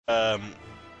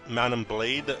Mountain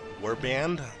Blade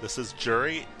Warband. This is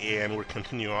Jury, and we're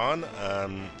continuing on.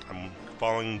 I'm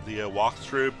following the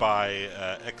walkthrough by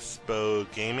Expo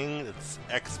Gaming. It's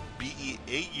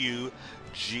XBEAUGAMING.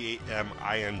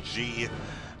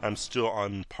 I'm still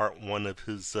on part 1 of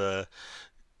his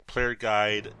player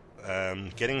guide,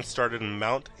 getting started in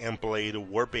Mount and Blade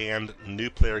Warband new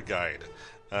player guide.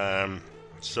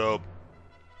 So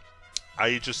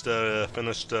I just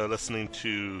finished listening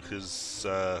to his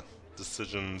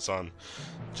decisions on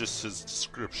just his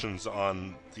descriptions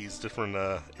on these different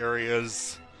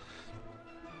areas.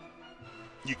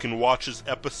 You can watch his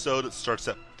episode. It starts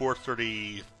at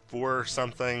 4:34 or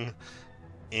something,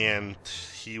 and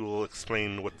he will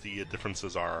explain what the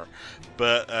differences are.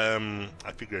 But I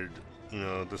figured,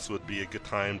 this would be a good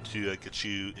time to get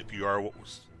you, if you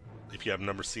have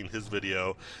never seen his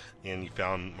video and you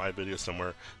found my video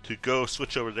somewhere, to go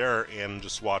switch over there and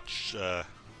just watch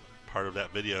part of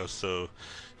that video, so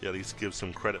yeah, at least give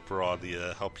some credit for all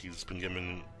the help he's been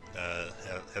given,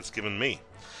 has given me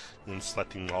in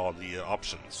selecting all the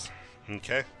options.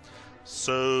 Okay,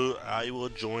 so I will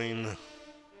join,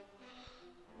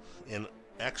 and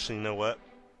actually, you know what?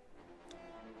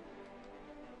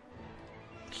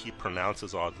 He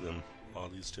pronounces all of them, all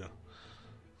these two.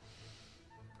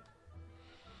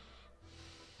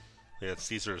 Yeah,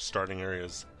 these are starting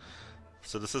areas.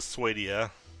 So this is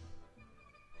Swadia.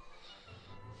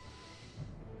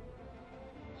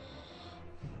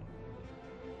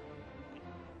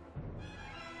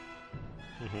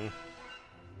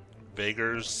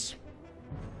 Vagers.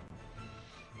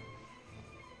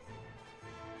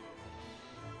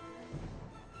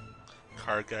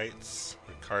 Cargites,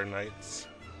 or Carnites.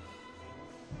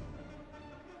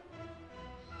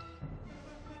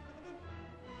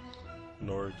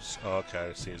 Nords. Oh, okay,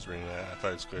 I see he's reading that. I thought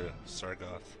it was clear.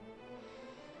 Sargoth.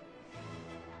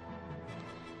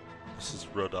 This is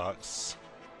Rhodox.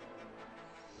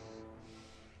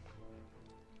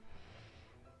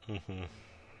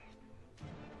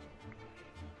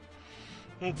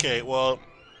 Okay, well,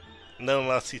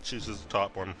 nonetheless, he chooses the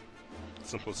top one.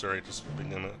 Simplest area, just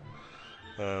begin it.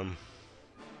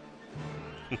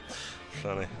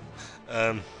 Funny.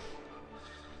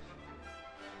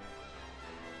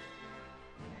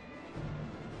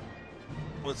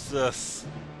 What's this?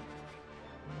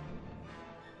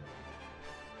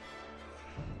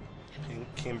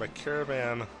 Came by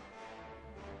caravan.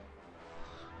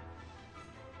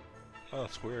 Oh,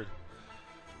 that's weird.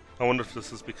 I wonder if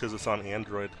this is because it's on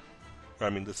Android. I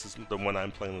mean, this is the one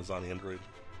I'm playing is on Android.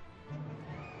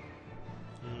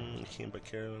 Came by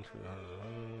caravan.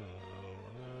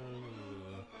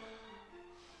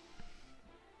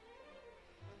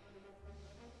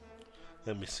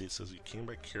 Let me see. It says you came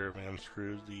by caravan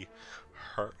through the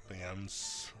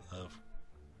heartlands of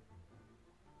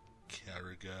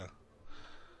Kariga.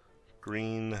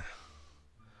 Green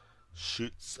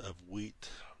shoots of wheat,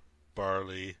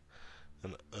 barley,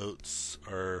 and oats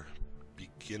are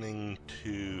beginning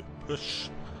to push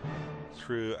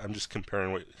through. I'm just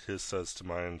comparing what his says to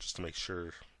mine just to make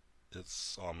sure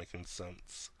it's all making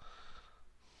sense.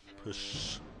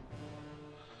 Push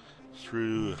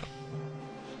through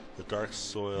the dark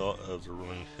soil of the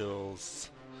rolling hills,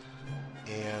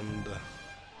 and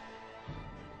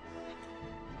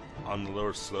on the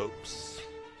lower slopes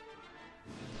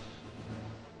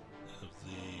of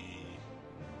the...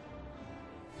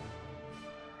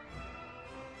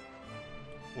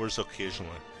 Where's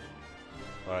occasionally?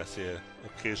 Oh, I see it.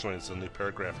 Occasionally it's a new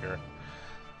paragraph here.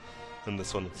 And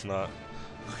this one it's not.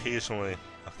 Occasionally.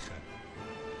 Okay.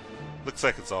 Looks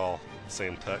like it's all the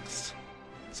same text.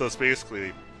 So it's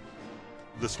basically...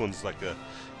 This one's like a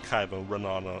kind of a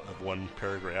run-on of one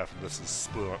paragraph, and this is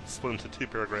split into 2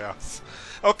 paragraphs.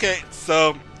 Okay,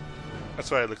 so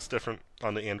that's why it looks different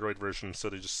on the Android version, so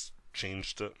they just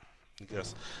changed it, I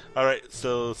guess. Alright,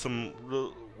 so some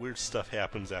real weird stuff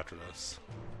happens after this.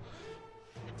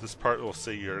 This part will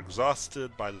say you're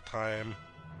exhausted by the time...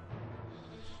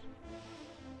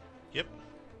 Yep.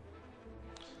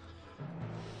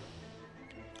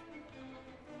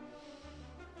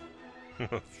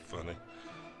 That's funny.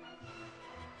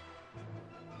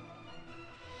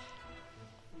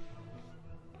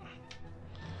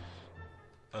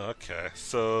 Okay,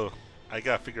 so I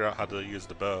gotta figure out how to use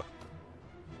the bow.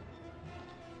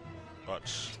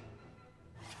 Watch.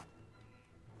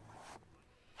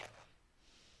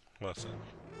 What's that?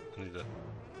 I need to...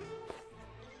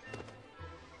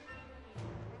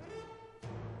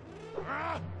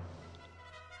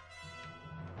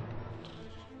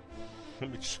 Let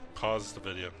me just pause the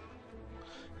video.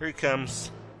 Here he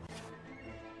comes.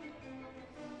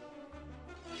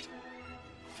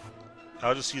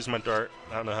 I'll just use my dart.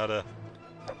 I don't know how to...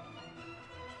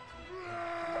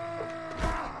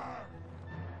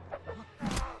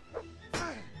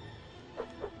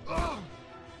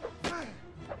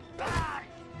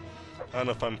 I don't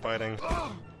know if I'm fighting.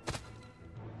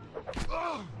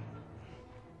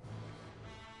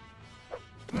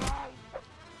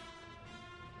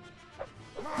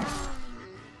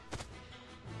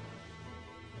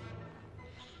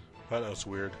 That was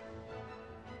weird.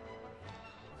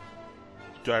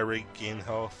 Do I regain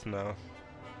health? No.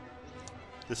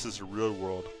 This is a real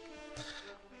world.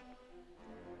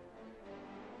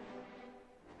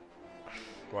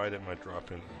 Why didn't I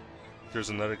drop in? There's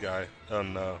another guy. Oh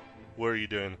no. What are you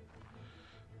doing?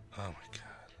 Oh my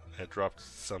god. I dropped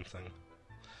something.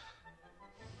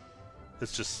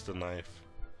 It's just a knife.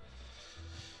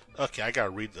 Okay, I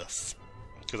gotta read this.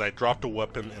 Because I dropped a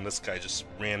weapon and this guy just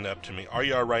ran up to me. Are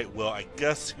you alright? Well, I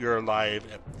guess you're alive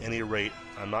at any rate.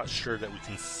 I'm not sure that we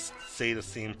can say the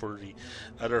same for the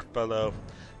other fellow.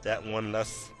 That one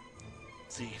less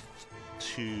thief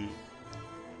to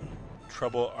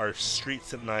trouble our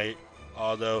streets at night.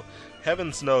 Although,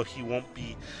 heavens know he won't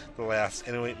be the last.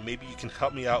 Anyway, maybe you can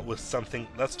help me out with something.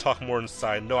 Let's talk more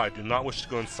inside. No, I do not wish to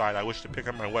go inside. I wish to pick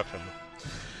up my weapon.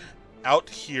 Out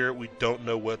here, we don't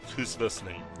know who's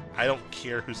listening. I don't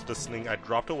care who's listening. I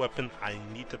dropped a weapon. I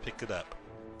need to pick it up.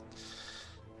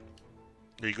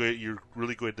 You're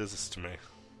really good at this to me.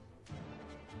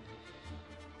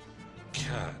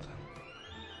 God.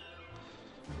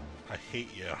 I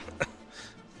hate you.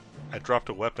 I dropped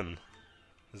a weapon.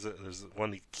 There's one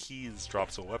of the keys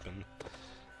drops a weapon.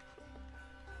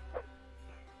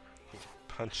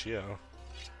 Punch you.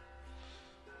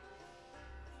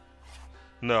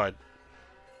 No, I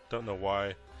don't know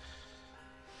why.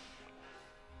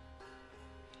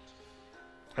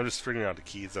 I'm just figuring out the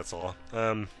keys, that's all.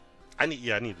 I need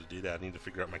to do that. I need to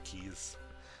figure out my keys.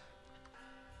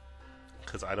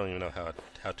 Because I don't even know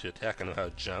how to attack. I know how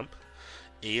to jump.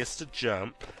 A is to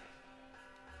jump.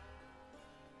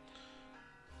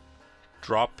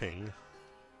 Dropping.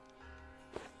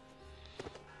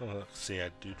 Oh, let's see, I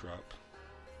do drop.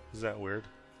 Is that weird?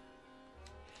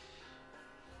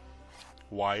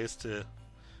 Y is to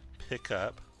pick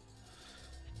up.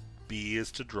 B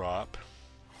is to drop.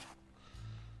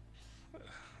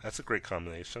 That's a great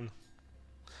combination.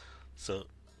 So,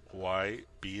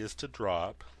 B is to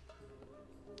drop.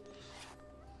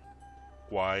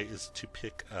 Y is to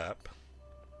pick up.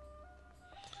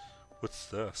 What's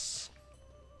this?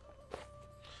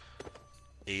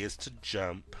 A is to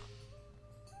jump.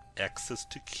 X is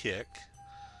to kick.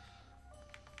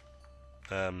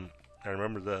 I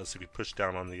remember this. If you push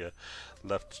down on the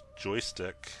left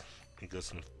joystick, it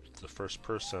goes in the first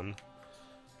person.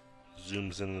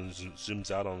 Zooms in and zooms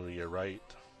out on the right.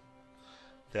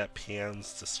 That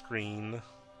pans the screen.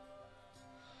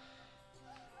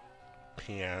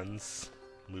 Pans.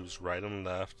 Moves right and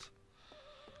left.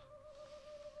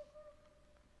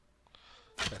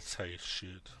 That's how you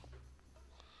shoot.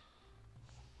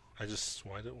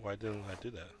 Why didn't I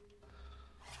do that?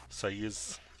 So I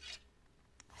use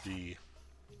the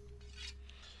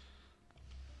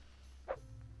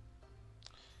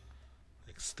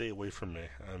stay away from me.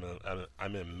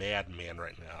 I'm a madman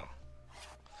right now.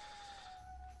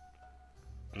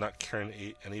 I'm not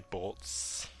carrying any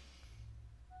bolts.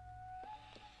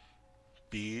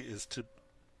 B is to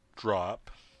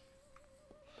drop.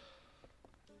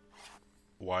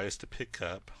 Y is to pick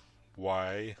up.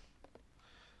 Y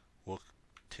will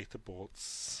take the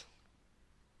bolts.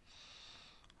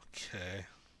 Okay.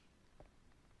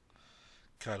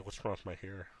 God, what's wrong with my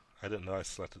hair? I didn't know I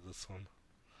selected this one.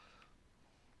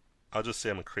 I'll just say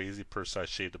I'm a crazy person. I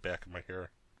shaved the back of my hair.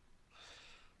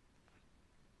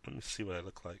 Let me see what I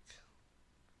look like.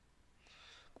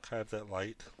 Can I have that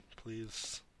light,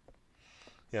 please?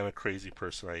 Yeah, I'm a crazy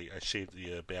person. I shaved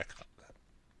the back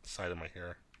side of my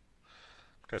hair.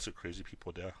 That's what crazy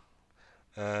people do.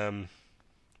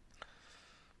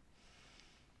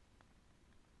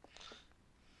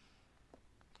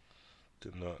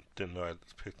 Didn't know I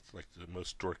picked like the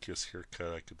most dorkiest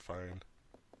haircut I could find.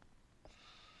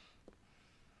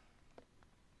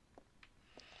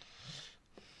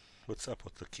 What's up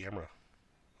with the camera?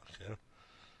 Okay.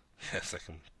 Yes, like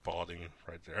I'm balding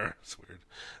right there. It's weird.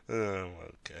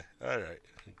 Okay. Alright.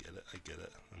 I get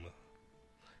it. There's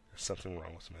something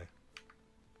wrong with me.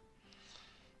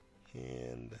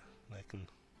 And I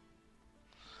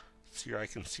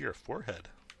can see her forehead.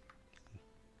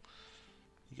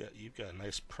 You've got a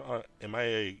nice am I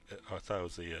a oh, I thought it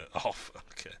was a elf.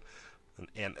 Okay.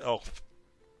 An elf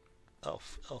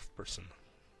person.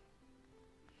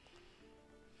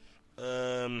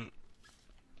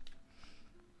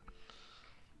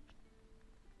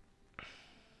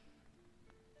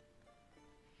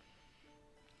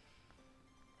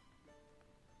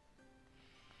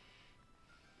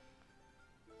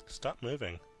 Stop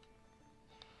moving.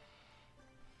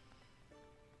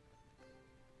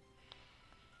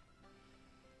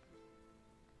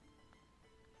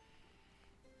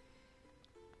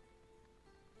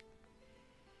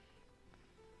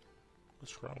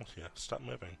 What's wrong with you? Stop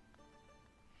moving.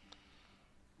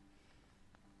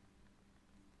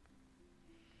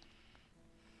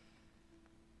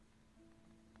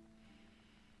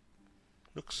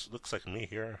 Looks like me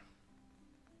here.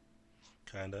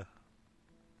 Kinda.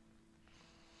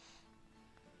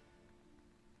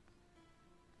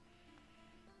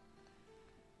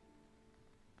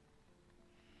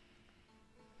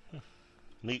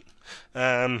 Neat.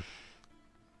 Get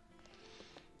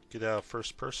out of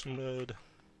first person mode.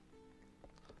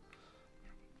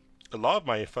 A lot of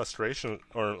my frustration,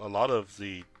 or a lot of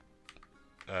the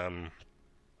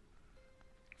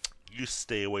you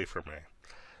stay away from me.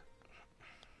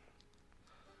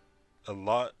 A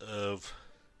lot of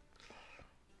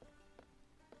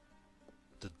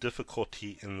the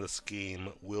difficulty in this game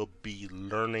will be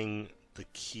learning the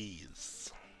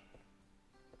keys.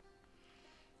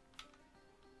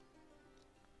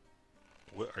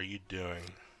 What are you doing?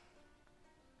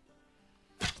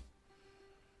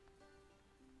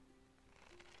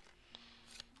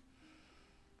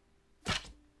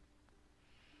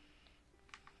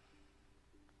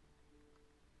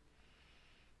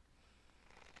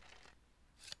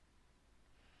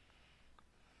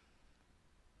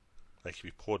 Like if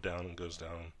you pull it down and goes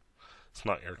down. It's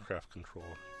not aircraft control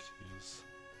keys.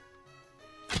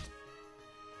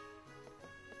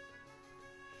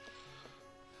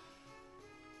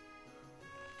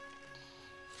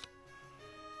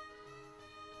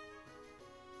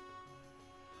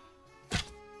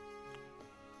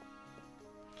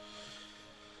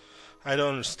 I don't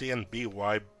understand B.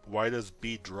 Why does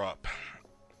B drop?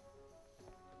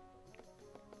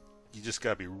 You just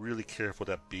gotta be really careful with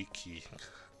that B key.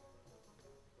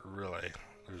 Really.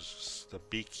 There's just the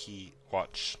B key.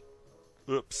 Watch.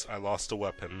 Oops, I lost a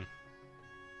weapon.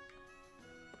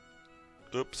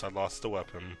 Oops, I lost a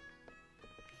weapon.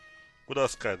 What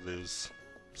else could I lose?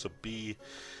 So B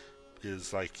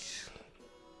is like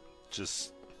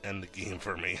just end the game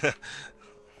for me. It's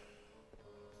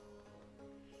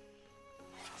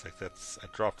like that's I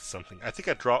dropped something. I think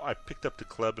I picked up the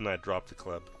club and I dropped the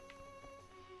club.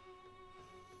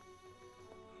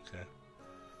 Okay.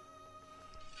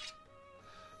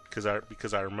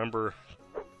 Because I remember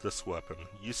this weapon.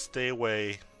 You stay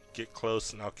away, get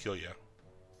close, and I'll kill you.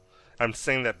 I'm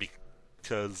saying that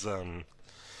because I'm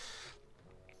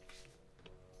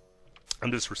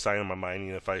just reciting in my mind.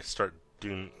 You know, if I start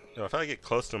doing, if I get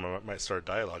close to him, I might start a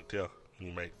dialogue too. And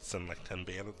you might send like 10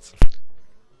 bandits.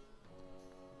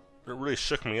 It really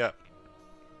shook me up.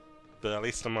 But at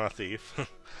least I'm not a thief. At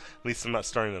least I'm not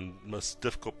starting the most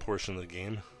difficult portion of the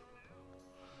game.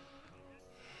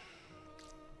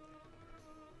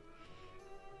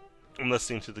 I'm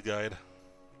listening to the guide.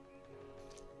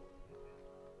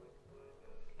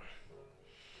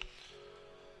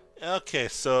 Okay,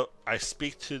 so I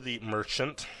speak to the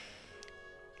merchant.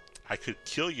 I could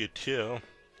kill you too.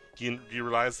 Do you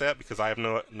realize that? Because I have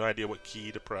no idea what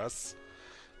key to press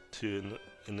to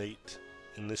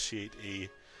initiate a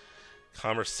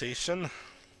conversation.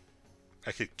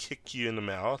 I could kick you in the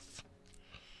mouth.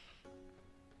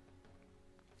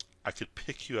 I could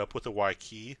pick you up with a Y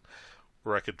key.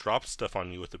 Or I could drop stuff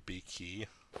on you with a B key.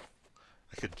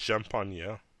 I could jump on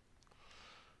you.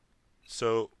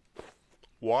 So,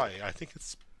 Y? I think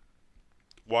it's...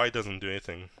 Y doesn't do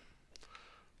anything.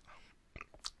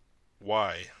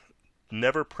 Y.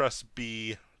 Never press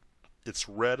B. It's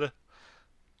red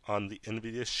on the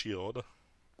NVIDIA shield.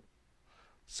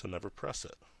 So never press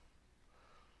it.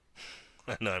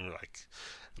 I know I'm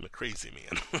a crazy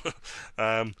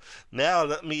man. Now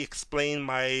let me explain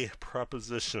my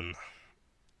proposition.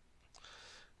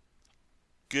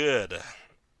 Good.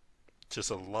 Just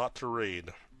a lot to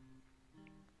read.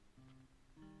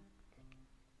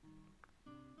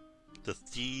 The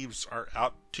thieves are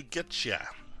out to get ya.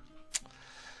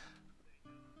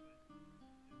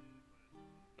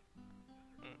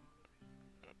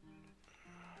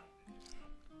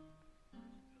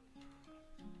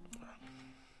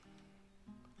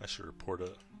 I should report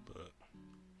it, but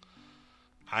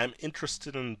I'm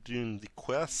interested in doing the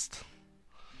quest.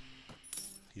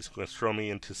 He's going to throw me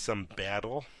into some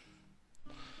battle.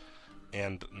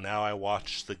 And now I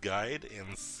watch the guide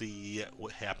and see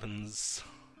what happens.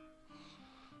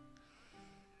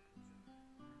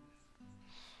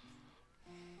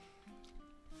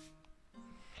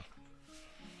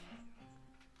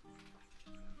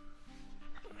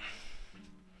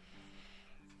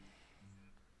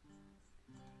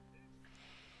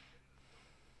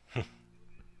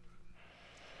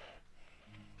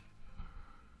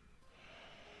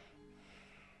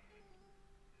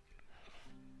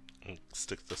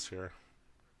 Stick this here.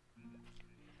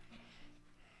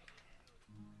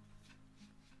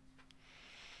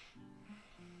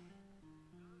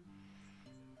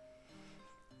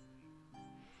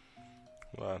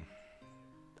 Hold on.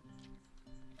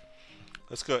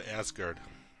 Let's go Asgard.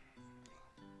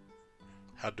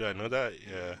 How do I know that?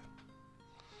 Yeah.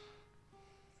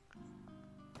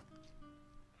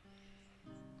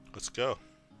 Let's go.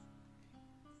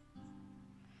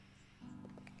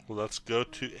 Well, let's go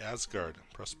to Asgard.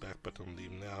 Press back button,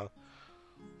 leave now.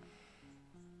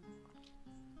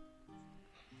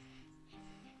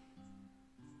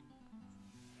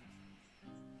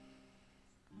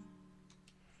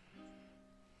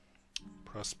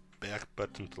 Press back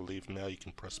button to leave now. You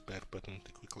can press back button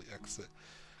to quickly exit.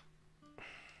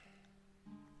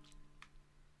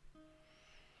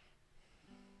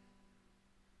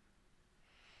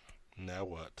 Now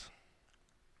what?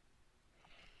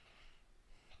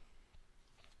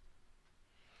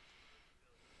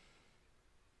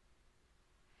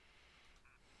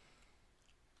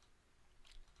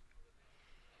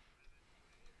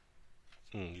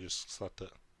 You just select it.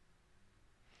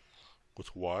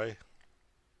 With Y.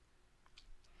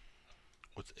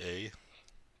 With A.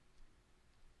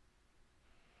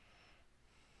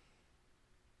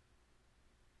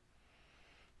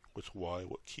 With Y,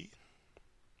 what key?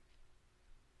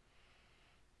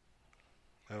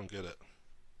 I don't get it.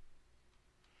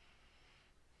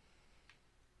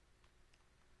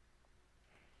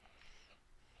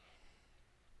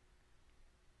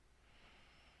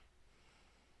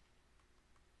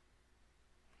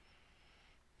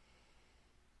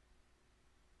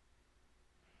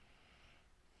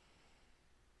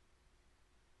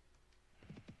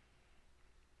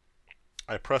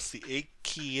 I press the A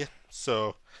key,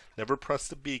 so never press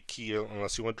the B key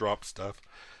unless you want to drop stuff.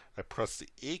 I press the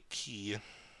A key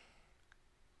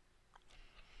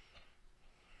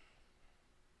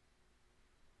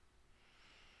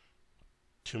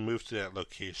to move to that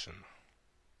location.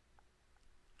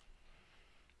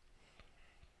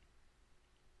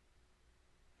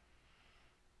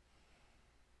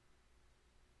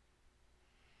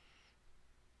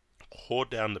 Hold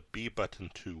down the B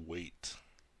button to wait.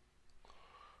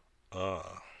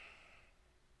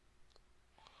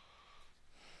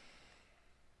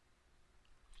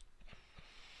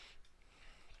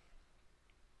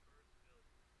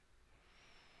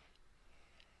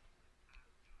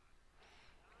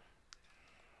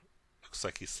 Looks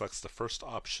like he selects the first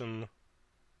option.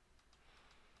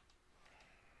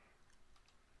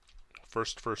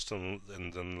 First, and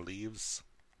then leaves.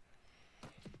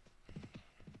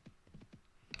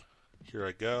 Here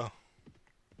I go.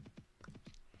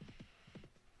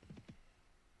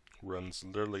 Runs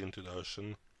literally into the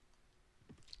ocean.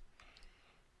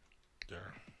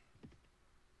 There.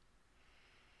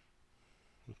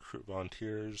 Recruit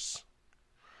volunteers.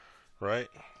 Right?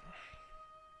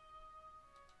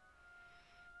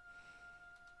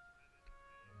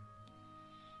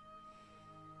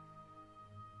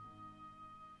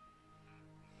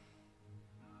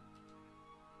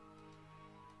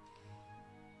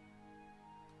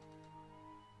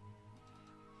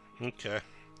 Okay.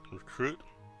 Recruit.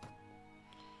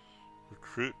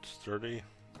 Recruit 30.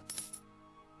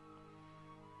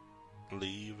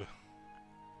 Leave.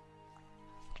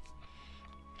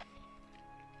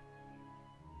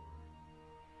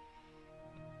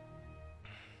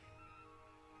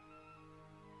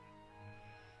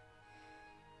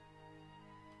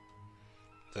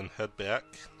 Then head back.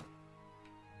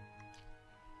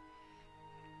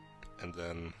 And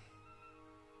then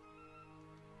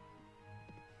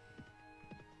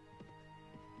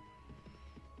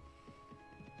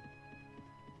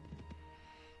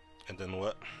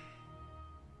what?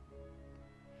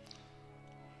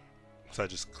 So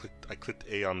I clicked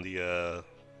A on the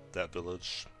that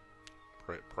village,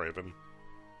 Praven.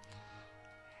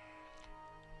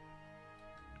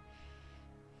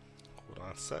 Hold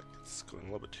on a sec, it's going a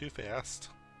little bit too fast.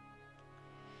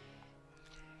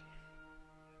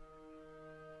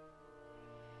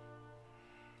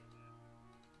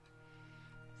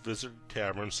 Visit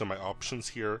tavern, so my options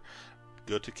here,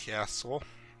 go to castle.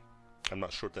 I'm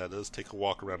not sure what that is. Take a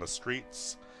walk around the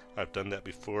streets. I've done that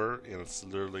before, and it's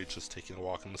literally just taking a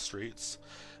walk in the streets.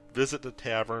 Visit the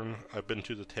tavern. I've been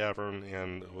to the tavern,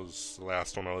 and it was the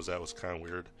last one I was at was kind of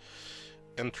weird.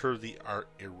 Enter the art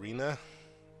arena.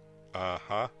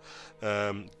 Go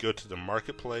to the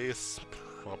marketplace.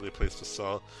 Probably a place to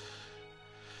sell.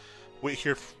 Wait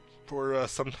here for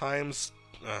sometimes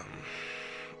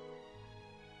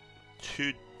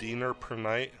 2 dinar per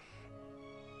night.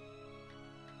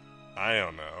 I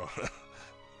don't know.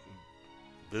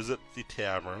 visit the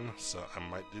tavern, so I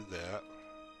might do that.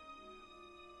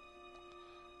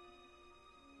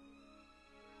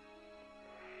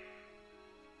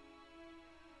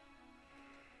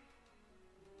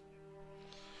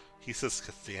 He says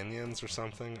Cathanians or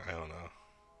something? I don't know.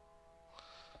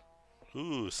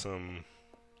 Ooh, some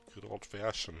good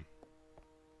old-fashioned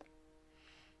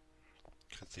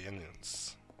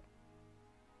Cathanians.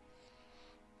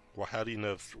 Well, how do you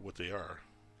know what they are?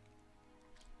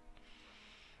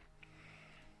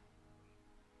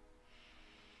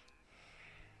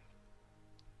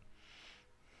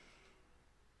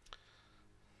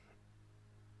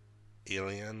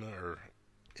 Alien or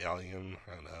Alien?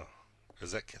 I don't know.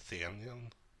 Is that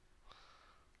Cathanian?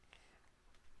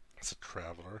 It's a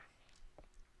traveler.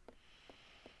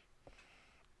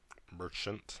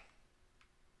 Merchant.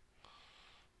 I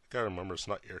gotta remember it's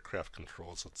not aircraft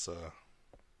controls, it's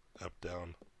up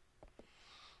down.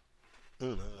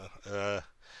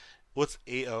 What's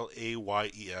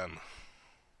Alayen?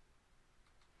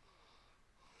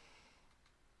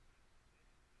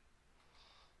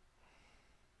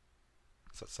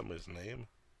 Is that somebody's name?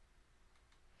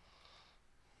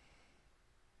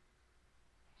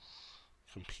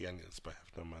 Companions, but I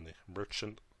have no money.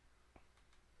 Merchant.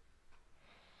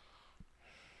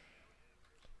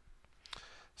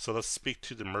 So let's speak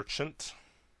to the merchant.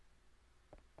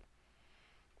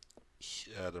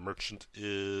 The merchant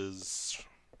is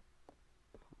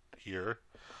here.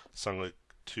 So I'm going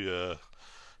to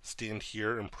stand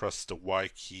here and press the Y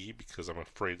key because I'm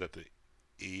afraid that the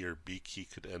A or B key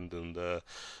could end in the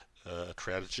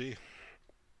tragedy.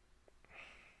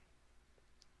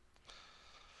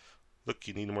 Look,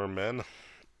 you need more men.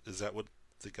 Is that what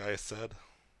the guy said?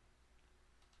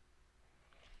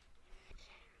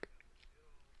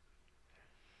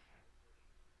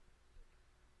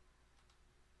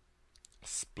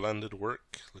 Splendid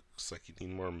work. Looks like you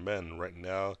need more men. Right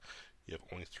now, you have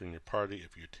only 3 in your party.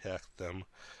 If you attack them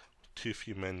with too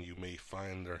few men, you may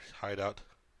find their hideout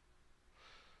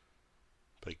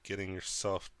by getting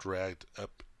yourself dragged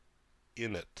up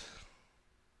in it.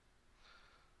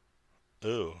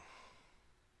 Oh.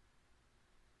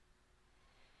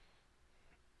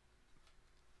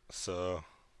 So,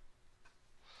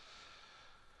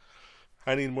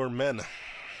 I need more men.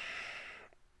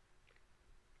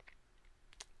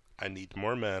 I need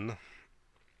more men.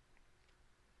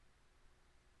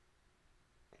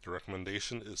 The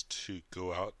recommendation is to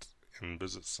go out and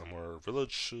visit some more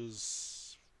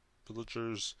villagers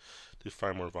to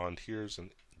find more volunteers,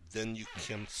 and then you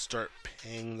can start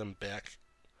paying them back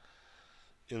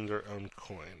in their own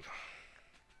coin.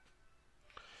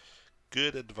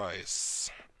 Good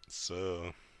advice.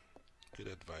 So, good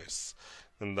advice.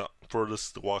 And for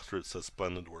this, the walkthrough, it says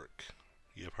splendid work.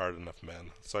 You have hired enough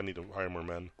men, so I need to hire more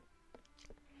men.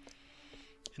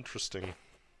 Interesting.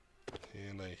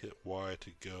 And I hit Y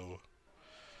to go.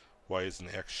 Y is in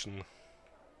action.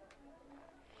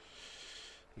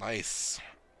 Nice.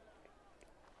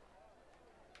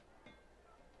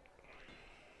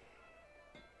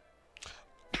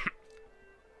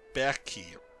 Back key.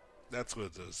 That's what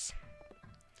it is.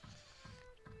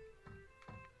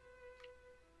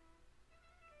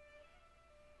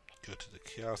 Go to the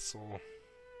castle.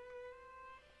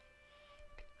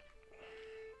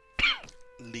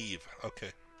 Leave.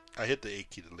 Okay. I hit the A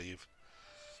key to leave.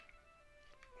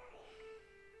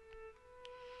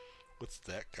 What's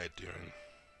that guy doing?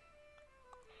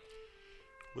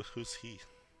 Who's he?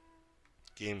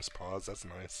 Games pause. That's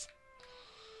nice.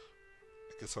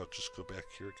 I guess I'll just go back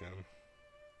here again.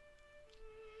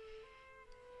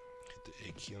 Hit the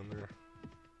A key on there.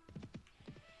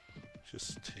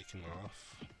 Just taking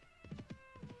off.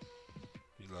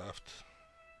 He left.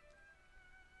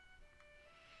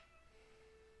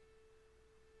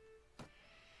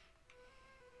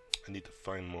 I need to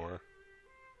find more.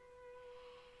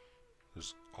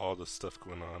 There's all this stuff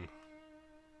going on.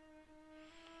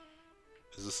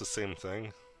 Is this the same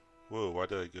thing? Whoa, why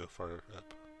did I go far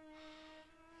up?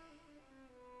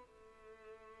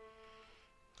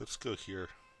 Let's go here.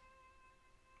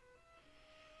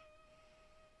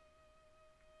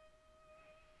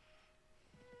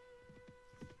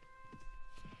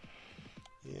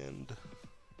 And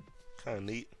kind of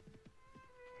neat.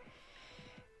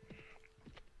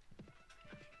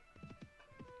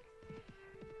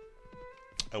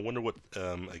 I wonder what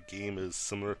a game is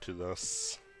similar to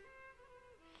this.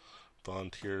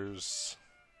 Volunteers.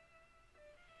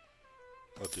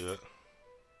 I'll do it.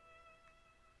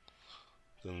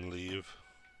 Then leave.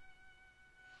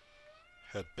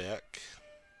 Head back.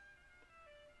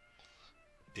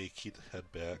 A key to head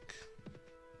back.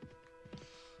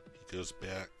 He goes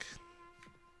back.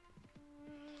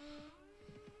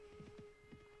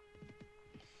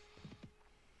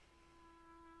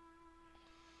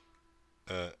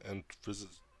 visit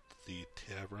the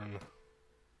tavern.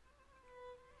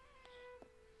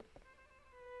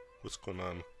 What's going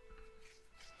on?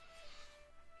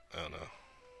 I don't know.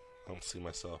 I don't see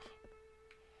myself.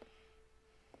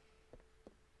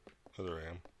 Oh, there I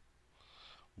am.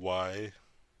 Why?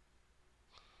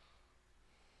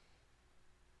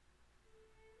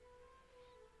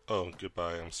 Oh,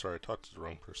 goodbye. I'm sorry. I talked to the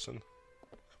wrong person.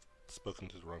 I've spoken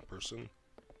to the wrong person.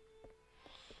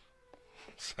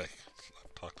 It's like,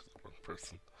 I've talked to the wrong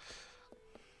person.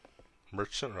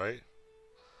 Merchant, right?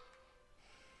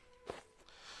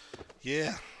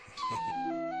 Yeah.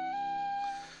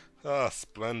 Ah,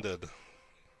 splendid.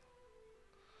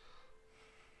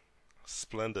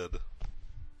 Splendid.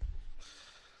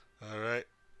 Alright.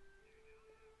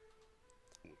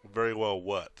 Very well,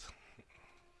 what?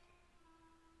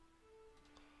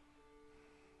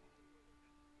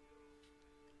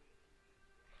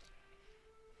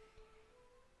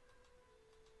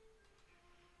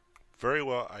 Very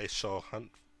well, I shall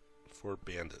hunt for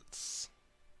bandits.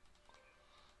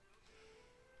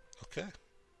 Okay.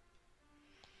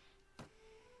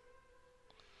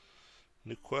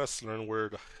 New quest, learn where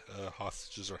the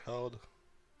hostages are held.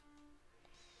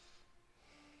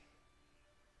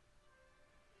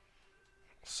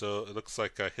 So it looks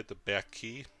like I hit the back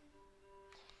key,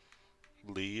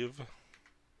 leave,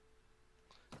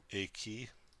 A key.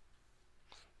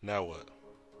 Now what?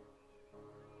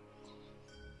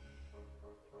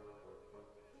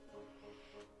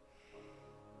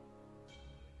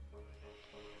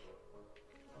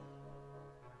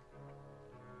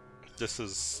 This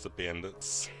is the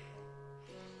bandits.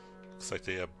 Looks like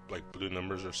they have like blue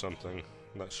numbers or something.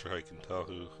 I'm not sure how you can tell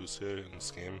who's who in this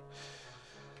game.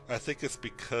 I think it's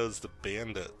because the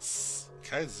bandits...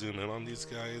 Can I zoom in on these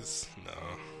guys? No.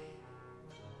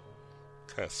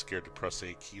 Kinda scared to press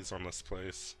A keys on this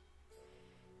place.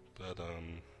 But,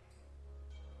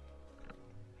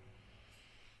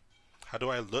 how do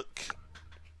I look?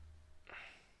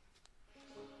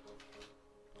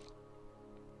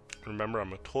 Remember,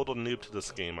 I'm a total noob to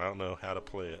this game. I don't know how to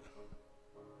play it.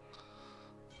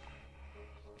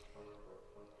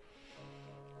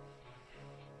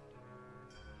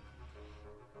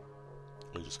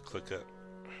 Let me just click it.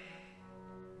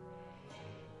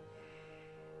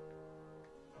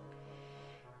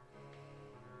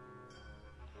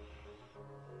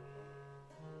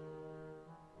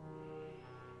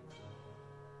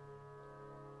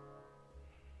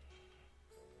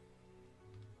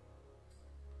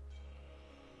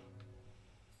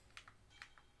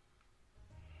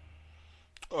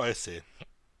 Oh, I see.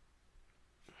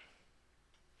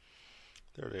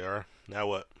 There they are. Now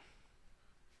what?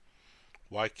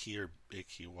 Y key or A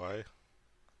key? Y?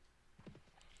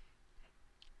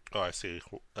 Oh, I see.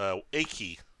 A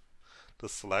key to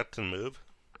select and move.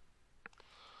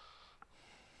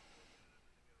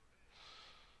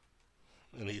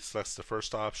 And he selects the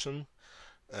first option.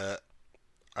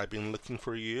 I've been looking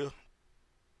for you.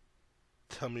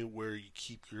 Tell me where you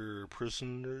keep your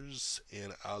prisoners,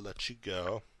 and I'll let you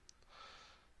go.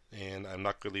 And I'm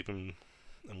not going to leave him.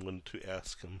 I'm going to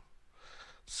ask him.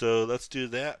 So let's do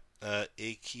that.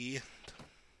 A key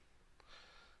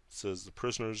says the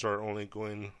prisoners are only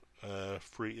going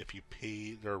free if you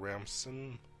pay their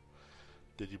ransom.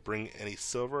 Did you bring any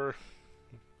silver?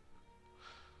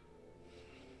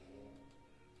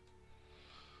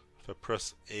 If I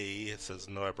press A, it says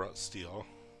no, I brought steel.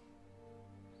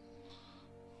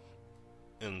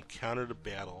 Encounter the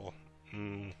battle.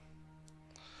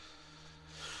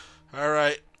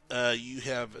 Alright, you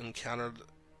have encountered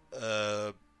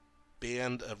a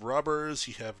band of robbers.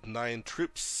 You have 9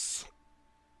 troops.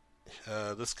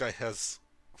 This guy has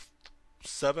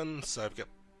 7, so I've got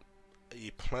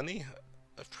plenty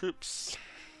of troops.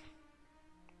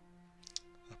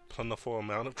 A plentiful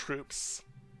amount of troops.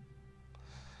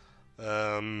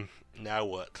 Now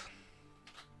what?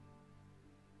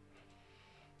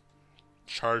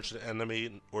 Charge the enemy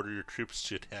and order your troops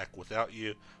to attack without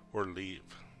you, or leave.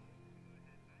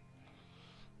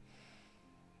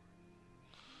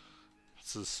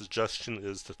 So the suggestion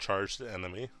is to charge the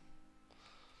enemy.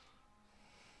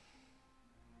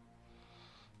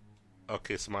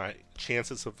 Okay, so my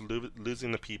chances of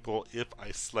losing the people if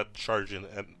I select charging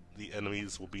and the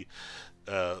enemies will be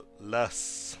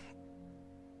less.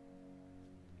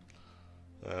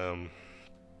 I'm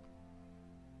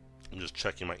just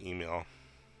checking my email.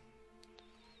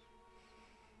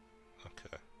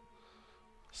 Okay.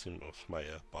 Assume my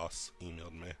boss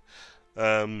emailed me.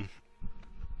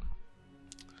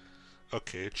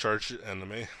 Okay, charge the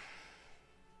enemy.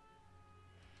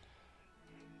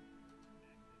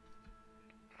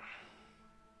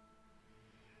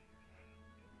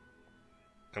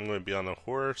 I'm going to be on a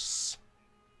horse.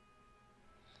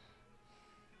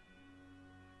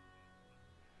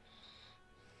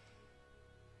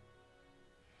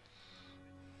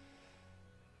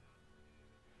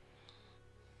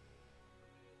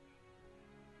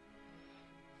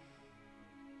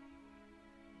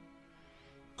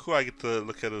 Cool, I get to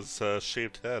look at his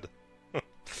shaved head.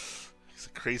 He's a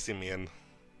crazy man.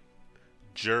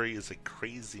 Jerry is a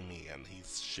crazy man.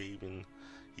 He's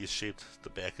shaved the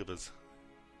back of his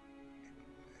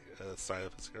side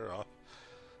of his hair off.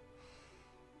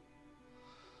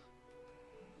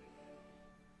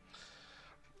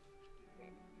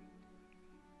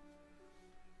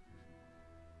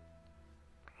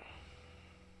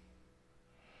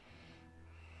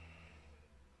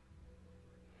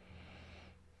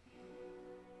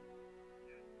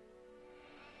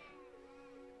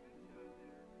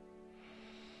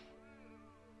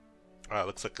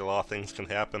 Looks like a lot of things can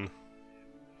happen.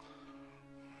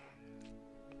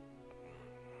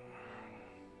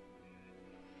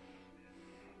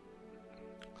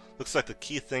 Looks like the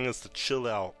key thing is to chill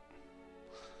out.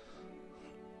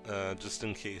 Just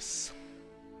in case.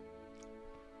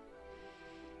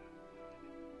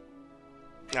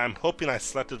 I'm hoping I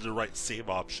selected the right save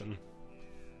option.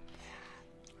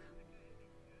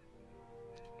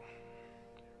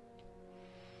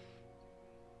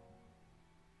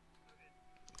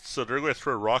 So they're going to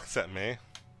throw rocks at me.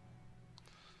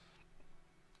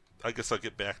 I guess I'll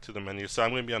get back to the menu. So I'm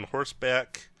going to be on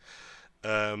horseback.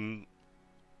 My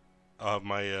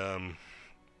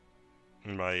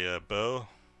bow.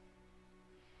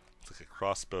 It's like a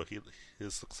crossbow.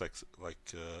 His looks like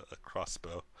a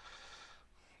crossbow.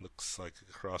 Looks like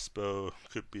a crossbow.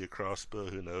 Could be a crossbow.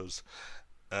 Who knows?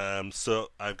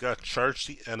 So I've got to charge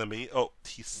the enemy. Oh,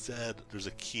 he said there's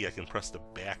a key. I can press the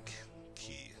back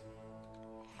key.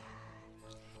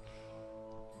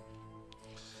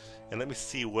 And let me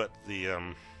see what the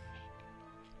oh,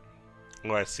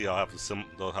 I see. I'll have the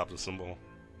they'll have the symbol.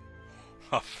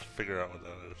 I'll figure out what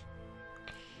that is.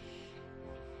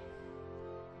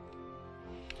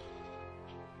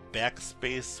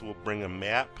 Backspace will bring a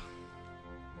map.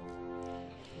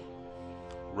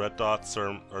 Red dots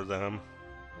are them.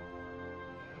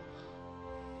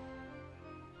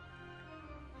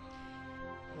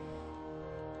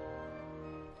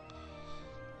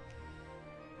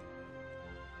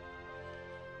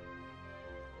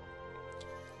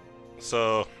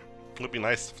 So it would be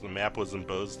nice if the map was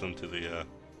embossed into the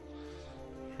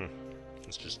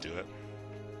let's just do it.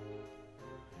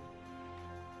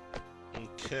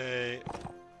 Okay.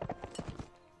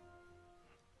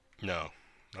 No.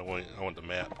 I want the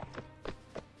map.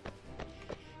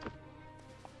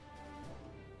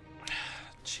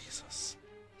 Jesus.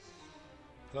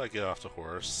 How do I get off the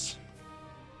horse?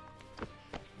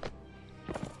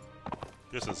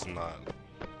 This is not.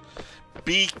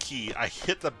 B key! I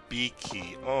hit the B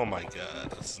key! Oh my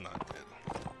god, this is not good.